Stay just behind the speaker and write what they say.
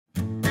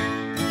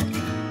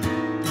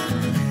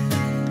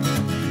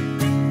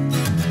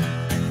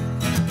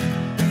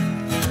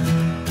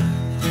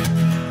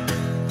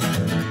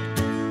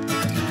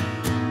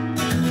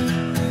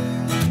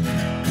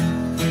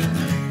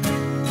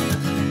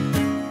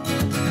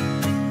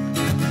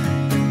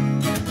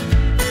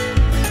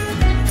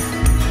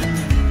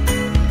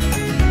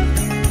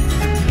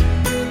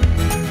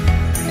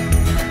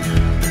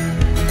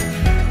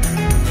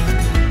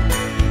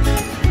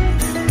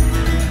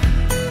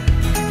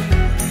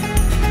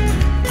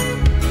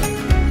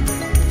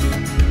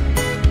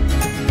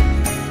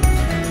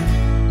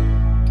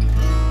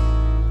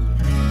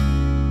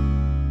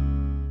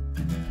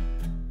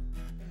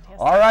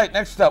right,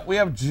 next up we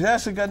have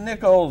Jessica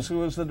Nichols,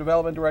 who is the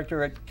development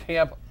director at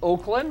Camp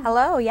Oakland.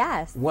 Hello,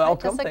 yes.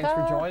 Welcome. Hi, Thanks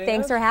for joining us.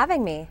 Thanks for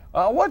having me.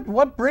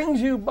 What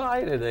brings you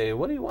by today?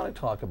 What do you want to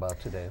talk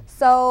about today?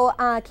 So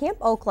Camp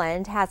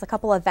Oakland has a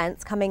couple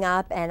events coming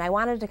up, and I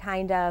wanted to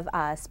kind of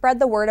spread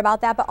the word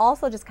about that, but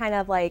also just kind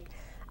of like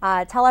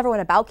tell everyone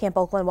about Camp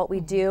Oakland, what we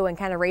do, and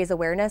kind of raise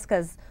awareness,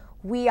 because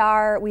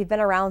we've been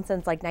around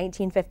since like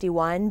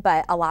 1951,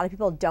 but a lot of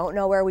people don't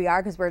know where we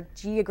are because we're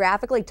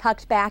geographically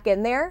tucked back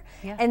in there.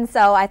 Yeah. And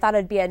so I thought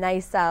it'd be a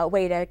nice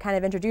way to kind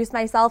of introduce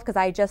myself, because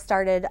I just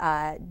started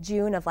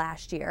June of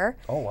last year.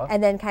 Oh, wow.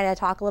 And then kind of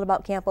talk a little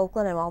about Camp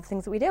Oakland and all the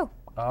things that we do.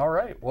 All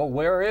right. Well,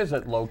 where is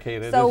it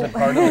located? Is it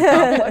part of the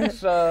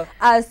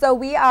complex? So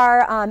we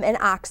are in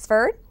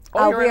Oxford.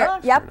 Oh, you're in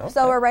Oxford. Yep. Okay.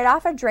 So we're right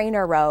off of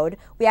Drainer Road.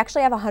 We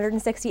actually have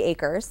 160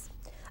 acres.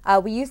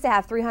 We used to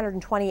have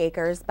 320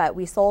 acres, but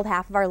we sold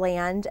half of our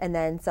land, and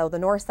then so the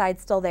north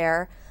side's still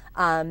there.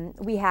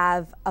 We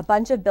have a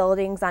bunch of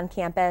buildings on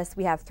campus.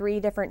 We have 3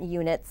 different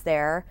units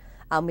there.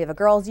 We have a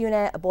girls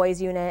unit, a boys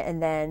unit,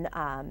 and then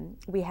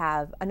we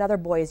have another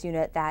boys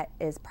unit that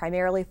is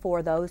primarily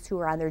for those who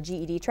are on their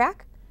GED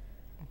track.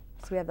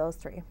 So we have those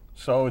 3.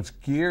 So it's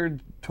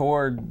geared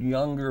toward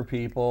younger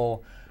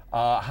people.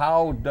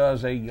 How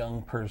does a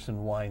young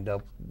person wind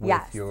up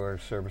with your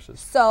services?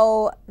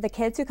 So the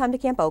kids who come to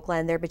Camp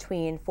Oakland, they're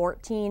between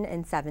 14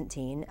 and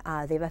 17.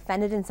 They've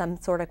offended in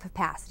some sort of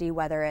capacity,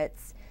 whether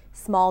it's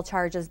small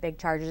charges, big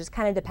charges, just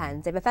kind of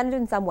depends. They've offended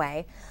in some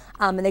way,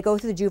 and they go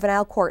through the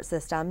juvenile court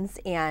systems,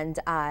 and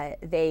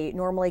they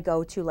normally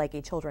go to like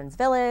a children's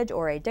village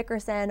or a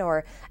Dickerson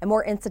or a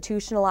more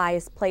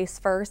institutionalized place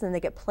first, and then they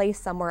get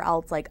placed somewhere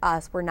else like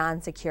us. We're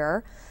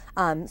non-secure.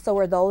 So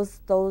where those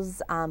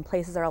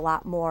places are a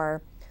lot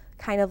more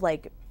kind of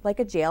like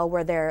a jail,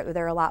 where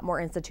they're a lot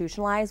more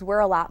institutionalized. We're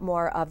a lot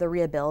more of the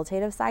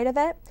rehabilitative side of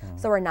it.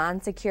 So we're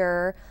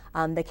non-secure.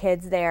 The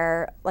kids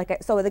there,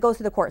 so it goes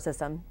through the court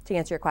system, to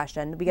answer your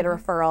question. We get a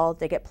referral,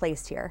 they get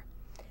placed here.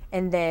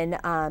 And then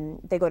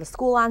they go to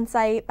school on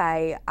site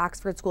by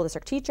Oxford School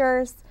District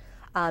teachers.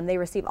 They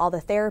receive all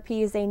the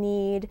therapies they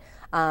need.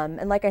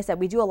 And like I said,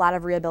 we do a lot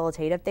of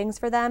rehabilitative things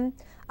for them.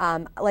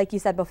 Like you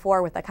said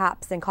before with the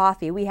cops and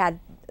coffee, we had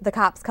the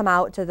cops come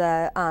out to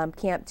the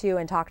camp too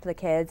and talk to the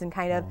kids and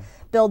kind of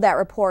build that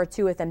rapport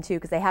too with them too,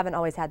 because they haven't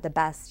always had the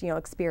best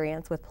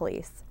experience with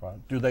police.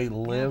 Do they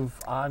live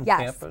on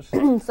Yes. campus?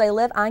 So they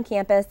live on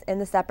campus in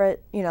the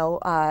separate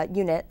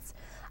units.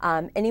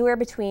 Anywhere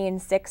between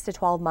 6 to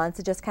 12 months.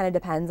 It just kind of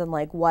depends on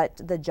like what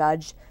the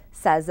judge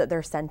says that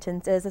their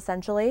sentence is,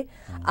 essentially.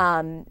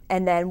 And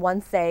then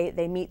once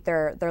they meet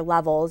their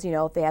levels,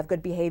 if they have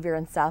good behavior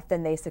and stuff,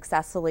 then they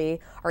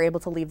successfully are able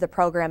to leave the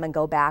program and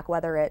go back,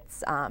 whether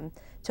it's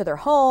to their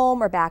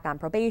home or back on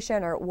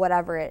probation or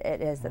whatever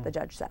it is that the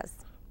judge says.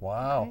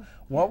 Wow. Okay.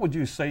 What would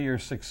you say your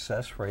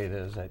success rate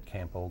is at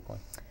Camp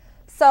Oakland?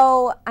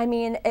 So, I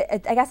mean, I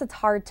guess it's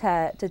hard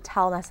to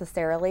tell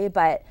necessarily,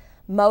 but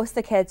most of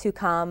the kids who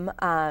come,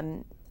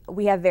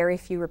 we have very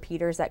few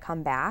repeaters that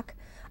come back.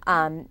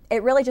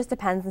 It really just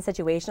depends on the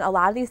situation. A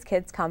lot of these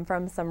kids come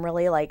from some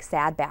really like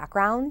sad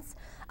backgrounds.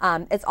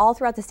 It's all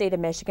throughout the state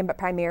of Michigan, but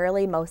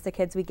primarily most of the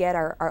kids we get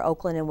are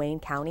Oakland and Wayne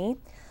County.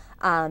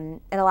 And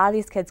a lot of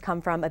these kids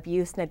come from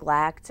abuse,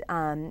 neglect,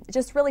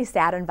 just really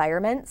sad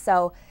environments.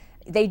 So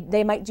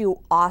they might do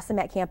awesome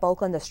at Camp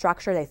Oakland, the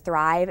structure, they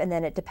thrive, and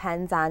then it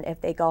depends on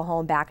if they go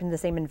home back into the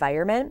same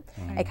environment.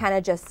 It kind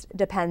of just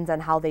depends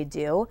on how they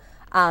do.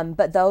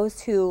 But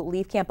those who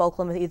leave Camp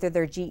Oakland with either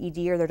their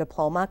GED or their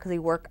diploma, because we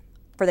work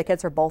for the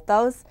kids for both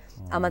those,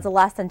 it's a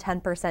less than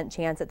 10%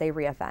 chance that they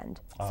reoffend.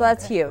 So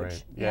that's huge.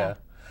 Great. Yeah.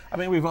 I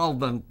mean, we've all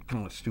done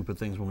kind of stupid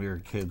things when we were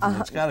kids,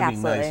 and it's got to be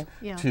nice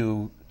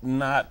to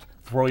not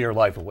throw your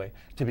life away,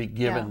 to be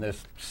given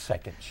this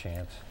second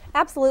chance.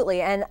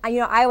 Absolutely, and I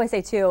always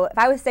say too, if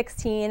I was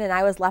 16 and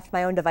I was left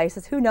my own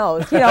devices, who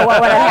knows,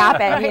 what would have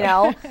happened,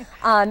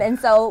 And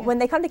so when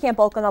they come to Camp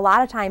Oakland, a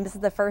lot of times this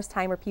is the first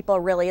time where people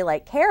really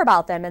like care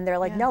about them, and they're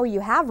like, no, you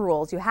have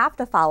rules, you have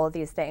to follow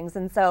these things,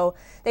 and so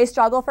they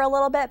struggle for a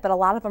little bit, but a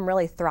lot of them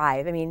really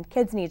thrive. I mean,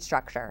 kids need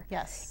structure.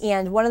 Yes.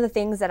 And one of the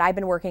things that I've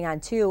been working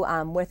on too,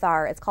 with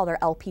it's called our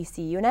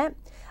LPC unit.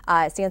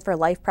 It stands for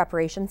Life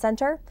Preparation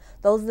Center.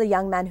 Those are the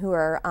young men who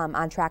are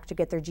on track to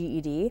get their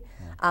GED.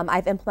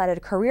 I've implemented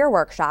a career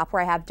workshop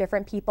where I have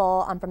different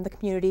people from the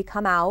community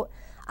come out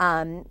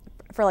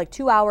for like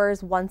 2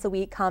 hours once a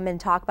week, come and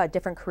talk about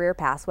different career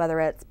paths, whether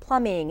it's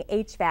plumbing,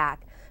 HVAC,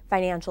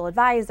 financial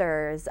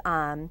advisors.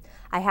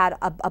 I had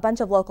a bunch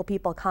of local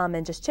people come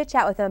and just chit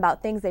chat with them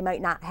about things they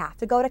might not have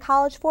to go to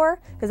college for,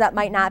 because that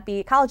might not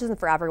be, college isn't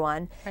for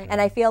everyone. Right. And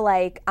I feel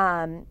like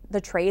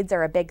the trades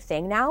are a big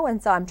thing now,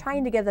 and so I'm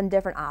trying to give them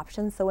different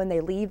options so when they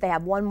leave they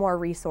have one more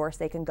resource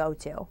they can go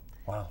to.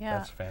 Wow,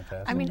 that's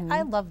fantastic. I mean,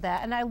 I love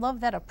that, and I love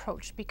that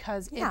approach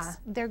because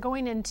they're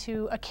going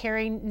into a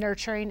caring,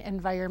 nurturing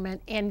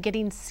environment and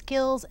getting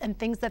skills and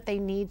things that they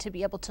need to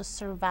be able to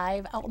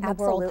survive out in the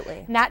world.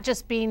 Not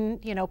just being,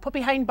 you know, put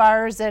behind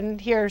bars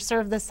and here,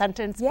 serve this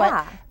sentence,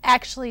 but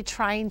actually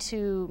trying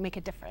to make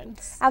a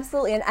difference.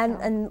 Absolutely,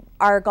 and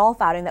our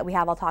golf outing that we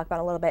have, I'll talk about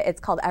in a little bit,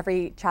 it's called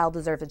Every Child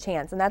Deserves a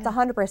Chance, and that's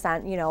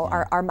 100%, you know,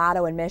 our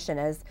motto and mission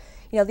is,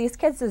 you know, these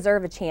kids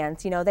deserve a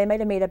chance. You know, they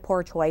might have made a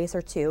poor choice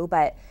or two,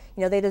 but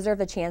you know, they deserve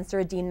the chance to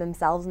redeem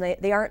themselves, and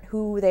they aren't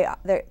who they are.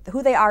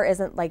 Who they are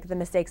isn't like the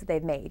mistakes that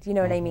they've made. You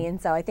know what I mean?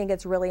 So I think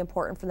it's really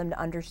important for them to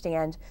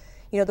understand,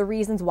 you know, the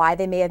reasons why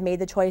they may have made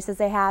the choices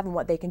they have and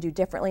what they can do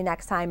differently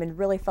next time, and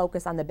really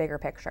focus on the bigger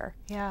picture.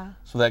 Yeah.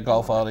 So that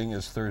golf outing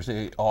is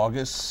Thursday,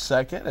 August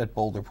 2nd at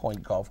Boulder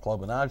Point Golf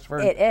Club in Oxford.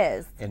 It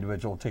is.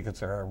 Individual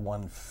tickets are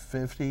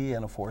 $150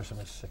 and a foursome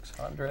is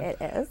 $600.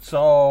 It is.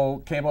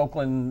 So Camp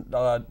Oakland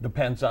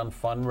depends on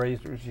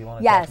fundraisers. You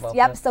want to talk about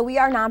that? So we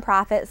are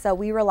nonprofit, so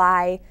we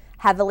rely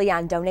heavily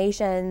on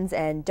donations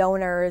and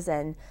donors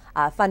and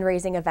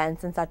fundraising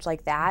events and such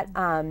like that.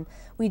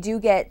 We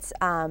do get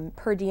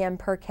per diem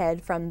per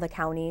kid from the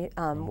county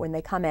when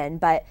they come in,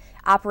 but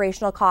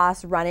operational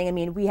costs, running, I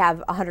mean, we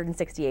have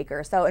 160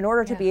 acres. So in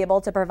order to be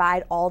able to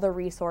provide all the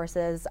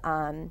resources,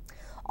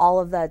 all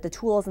of the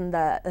tools and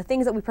the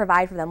things that we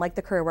provide for them, like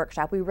the career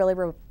workshop, we really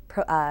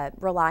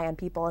rely on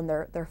people and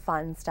their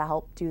funds to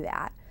help do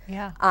that.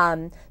 Yeah.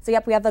 So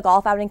yep, we have the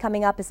golf outing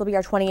coming up. This will be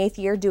our 28th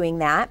year doing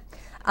that.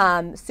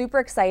 Super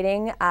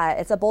exciting.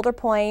 It's a Boulder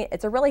Point.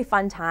 It's a really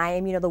fun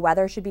time. You know, the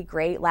weather should be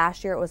great.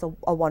 Last year it was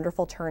a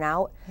wonderful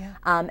turnout. Yeah.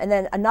 And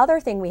then another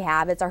thing we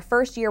have, it's our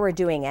first year we're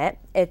doing it.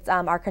 It's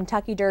our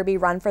Kentucky Derby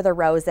Run for the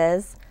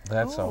Roses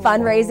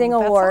fundraising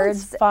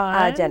awards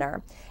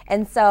dinner.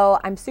 And so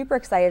I'm super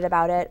excited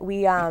about it.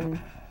 We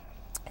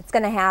it's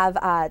going to have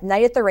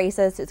Night at the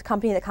Races. It's a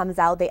company that comes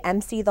out. They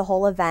MC the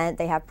whole event.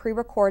 They have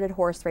pre-recorded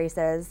horse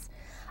races.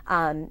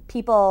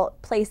 People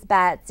place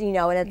bets, you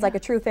know, and it's like a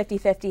true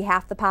 50-50.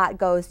 Half the pot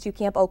goes to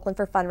Camp Oakland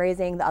for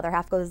fundraising. The other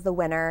half goes to the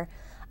winner.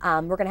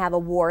 We're going to have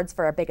awards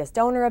for our biggest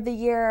donor of the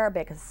year, our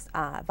biggest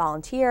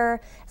volunteer.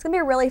 It's going to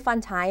be a really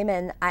fun time,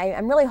 and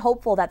I'm really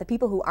hopeful that the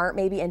people who aren't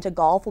maybe into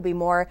golf will be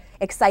more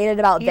excited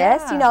about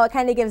this. You know, it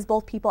kind of gives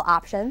both people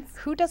options.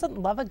 Who doesn't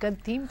love a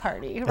good theme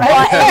party, right?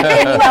 Well,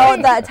 and, you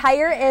know, the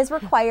attire is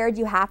required.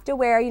 You have to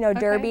wear, you know,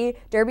 derby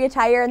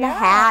attire and the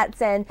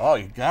hats. And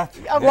you got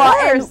to.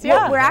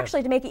 Well, we're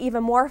actually, to make it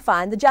even more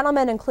fun, the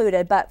gentlemen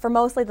included, but for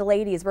mostly the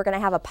ladies, we're going to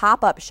have a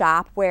pop-up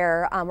shop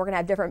where we're going to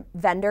have different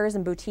vendors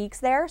and boutiques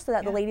there so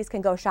that the ladies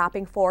can go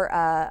shopping for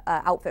a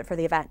outfit for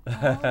the event.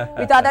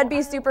 We thought that'd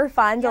be super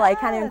fun to like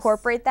kind of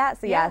incorporate that.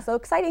 So so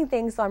exciting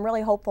things. So I'm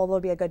really hopeful there'll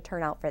be a good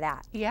turnout for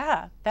that.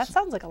 Yeah, that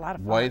sounds like a lot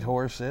of fun. White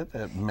Horse Inn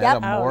at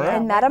Metamora.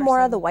 And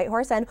Metamora, the White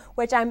Horse Inn,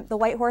 which I'm the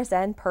White Horse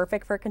Inn,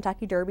 perfect for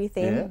Kentucky Derby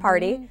theme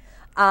party.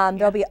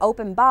 There'll be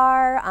open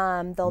bar.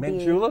 There'll mint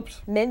be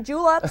juleps. Mint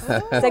juleps.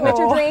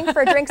 Signature drink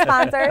for drink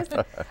sponsors.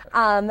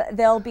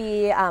 There'll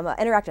be an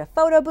interactive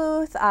photo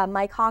booth.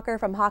 Mike Hawker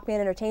from Hawkman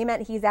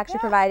Entertainment, he's actually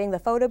providing the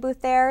photo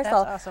booth there. That's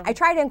awesome. I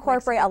try to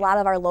incorporate a lot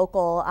of our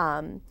local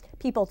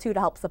people too to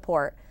help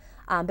support.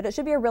 But it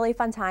should be a really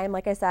fun time.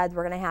 Like I said,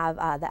 we're going to have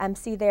the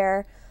MC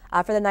there.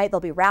 For the night,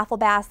 there'll be raffle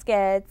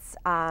baskets.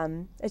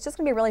 It's just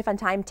going to be a really fun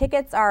time.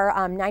 Tickets are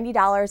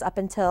 $90 up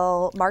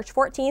until March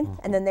 14th,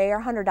 and then they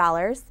are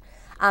 $100.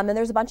 And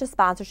there's a bunch of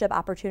sponsorship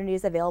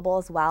opportunities available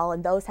as well,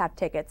 and those have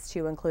tickets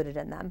too included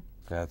in them.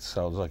 That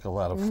sounds like a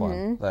lot of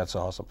fun. That's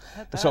awesome.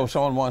 So if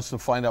someone wants to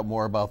find out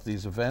more about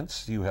these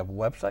events, do you have a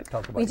website?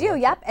 Talk about We do,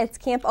 yep. It's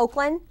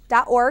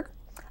campoakland.org.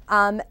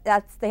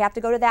 They have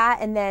to go to that,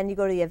 and then you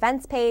go to the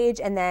events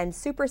page, and then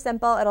super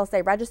simple, it'll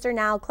say register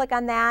now, click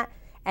on that,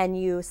 and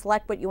you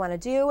select what you want to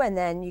do, and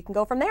then you can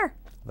go from there.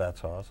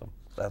 That's awesome.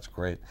 That's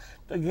great.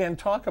 Again,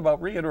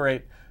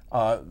 reiterate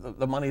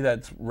the money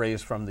that's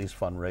raised from these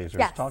fundraisers.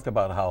 Yes. Talk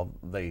about how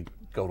they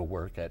go to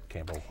work at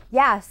Camp Oakland.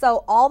 Yeah,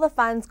 so all the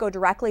funds go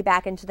directly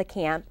back into the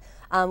camp.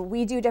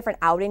 We do different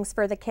outings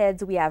for the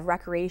kids. We have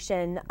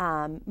recreation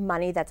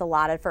money that's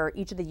allotted for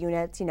each of the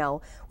units. You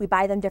know, we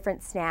buy them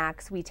different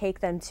snacks. We take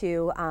them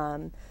to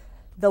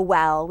the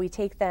well. We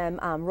take them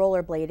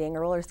rollerblading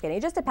or roller skating.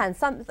 It just depends.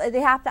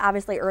 They have to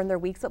obviously earn their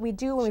weeks, but we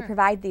do when we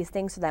provide these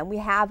things for them. We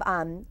have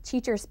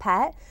Teacher's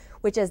Pet,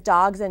 which is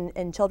dogs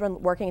and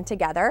children working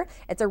together.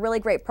 It's a really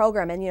great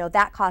program, and you know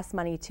that costs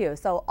money too.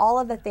 So all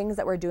of the things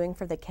that we're doing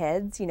for the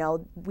kids, you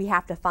know, we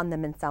have to fund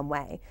them in some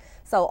way.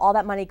 So all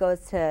that money goes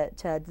to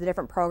the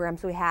different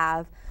programs we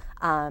have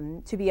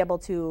to be able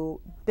to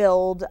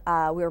build.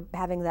 We're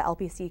having the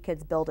LPC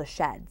kids build a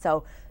shed.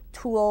 So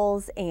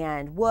tools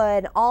and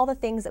wood, all the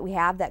things that we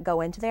have that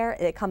go into there,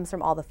 it comes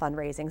from all the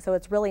fundraising. So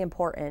it's really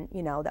important,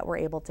 you know, that we're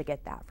able to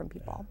get that from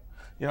people.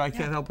 You know, I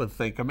can't help but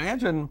think,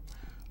 imagine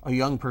a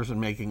young person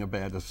making a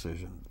bad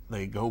decision.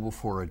 They go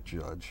before a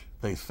judge.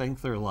 They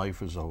think their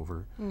life is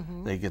over.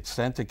 They get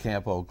sent to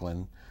Camp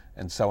Oakland,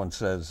 and someone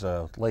says,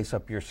 lace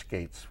up your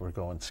skates, we're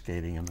going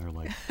skating, and they're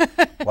like,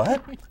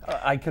 what?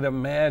 I could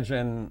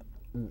imagine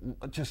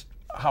just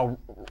how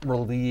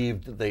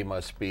relieved they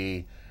must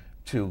be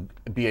to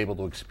be able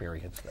to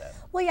experience that.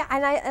 Well, yeah,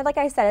 and like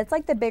I said, it's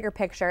like the bigger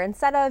picture.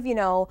 Instead of, you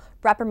know,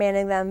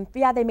 reprimanding them,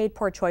 yeah, they made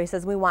poor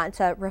choices. We want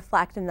to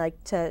reflect and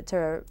like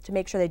to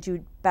make sure they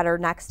do better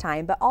next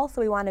time. But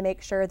also we want to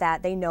make sure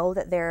that they know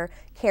that they're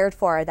cared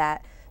for,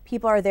 that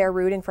people are there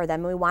rooting for them,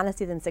 and we want to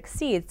see them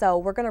succeed. So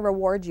we're going to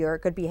reward your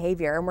good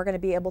behavior, and we're going to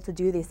be able to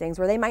do these things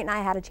where they might not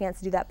have had a chance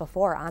to do that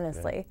before,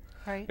 honestly.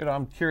 Yeah. Right. You know,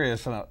 I'm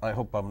curious, and I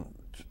hope I'm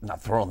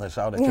not throwing this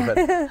out at you,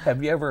 but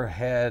have you ever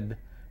had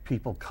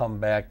people come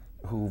back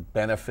who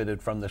benefited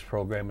from this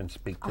program and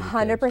speak to the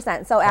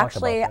 100%. So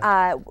actually,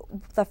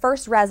 the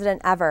first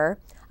resident ever,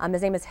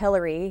 his name is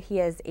Hillary. He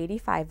is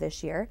 85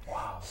 this year.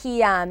 Wow.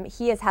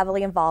 He is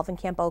heavily involved in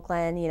Camp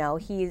Oakland. You know,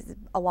 he's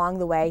along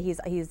the way.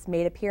 He's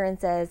made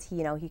appearances.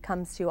 He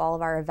comes to all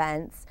of our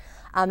events.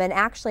 And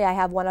actually, I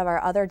have one of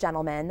our other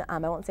gentlemen. I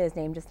won't say his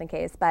name just in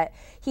case, but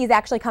he's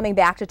actually coming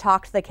back to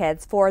talk to the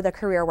kids for the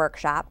career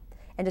workshop,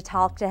 and to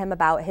talk to him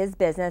about his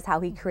business, how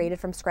he created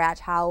from scratch,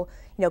 how,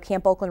 you know,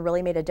 Camp Oakland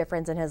really made a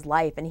difference in his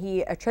life, and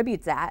he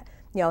attributes that,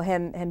 you know,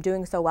 him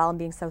doing so well and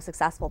being so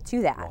successful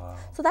to that. Wow.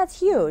 So that's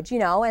huge, you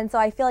know, and so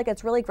I feel like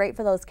it's really great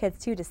for those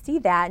kids too to see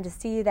that, and to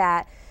see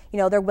that, you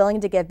know, they're willing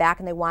to give back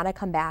and they want to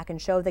come back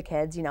and show the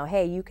kids, you know,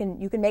 hey, you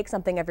can make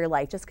something of your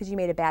life. Just because you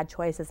made a bad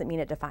choice doesn't mean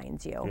it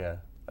defines you. Yeah.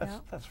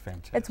 That's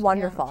fantastic. It's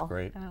wonderful. That's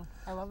great.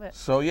 I love it.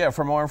 So yeah,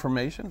 for more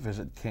information,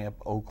 visit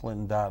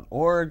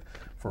campoakland.org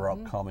for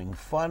upcoming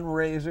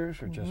fundraisers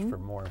or just for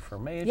more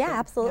information. Yeah,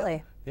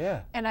 absolutely.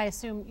 Yeah. And I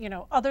assume, you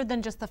know, other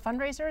than just the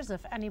fundraisers,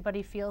 if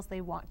anybody feels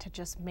they want to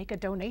just make a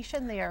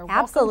donation, they are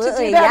welcome to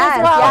do that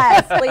as well.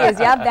 Yes, please.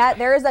 Yep,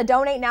 there is a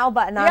donate now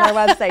button on our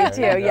website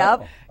too.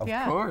 Yep. Of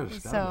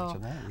course.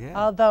 So,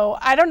 although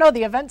I don't know,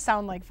 the events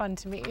sound like fun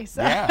to me.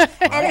 So. Yeah.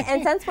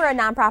 And since we're a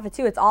nonprofit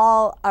too, it's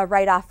all a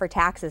write-off for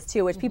taxes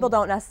too, which people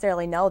don't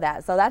necessarily know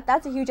that. So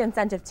that's a huge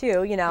incentive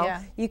too. You know,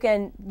 you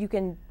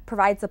can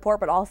provide support,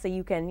 but also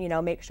you can, you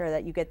know, make sure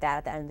that you get that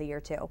at the end of the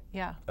year too.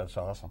 Yeah. That's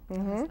awesome.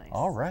 That's nice.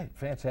 All right.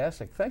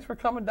 Fantastic. Thanks for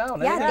coming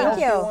down. Yeah, Anything thank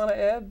you. else you want to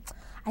add?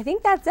 I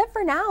think that's it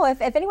for now.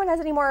 If anyone has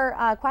any more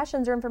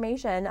questions or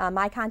information,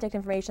 my contact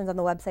information is on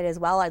the website as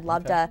well. I'd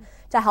love to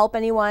help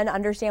anyone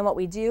understand what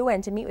we do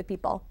and to meet with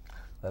people.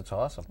 That's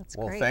awesome. That's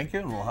great. Thank you,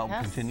 and we'll help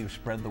continue to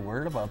spread the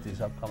word about these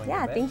upcoming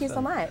events. Yeah, thank you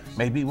so much.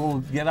 Maybe we'll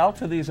get out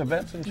to these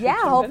events and shoot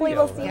some hopefully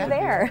video. we'll see you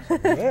there.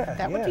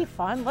 That would be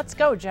fun. Let's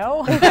go,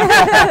 Joe. All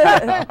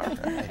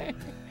right.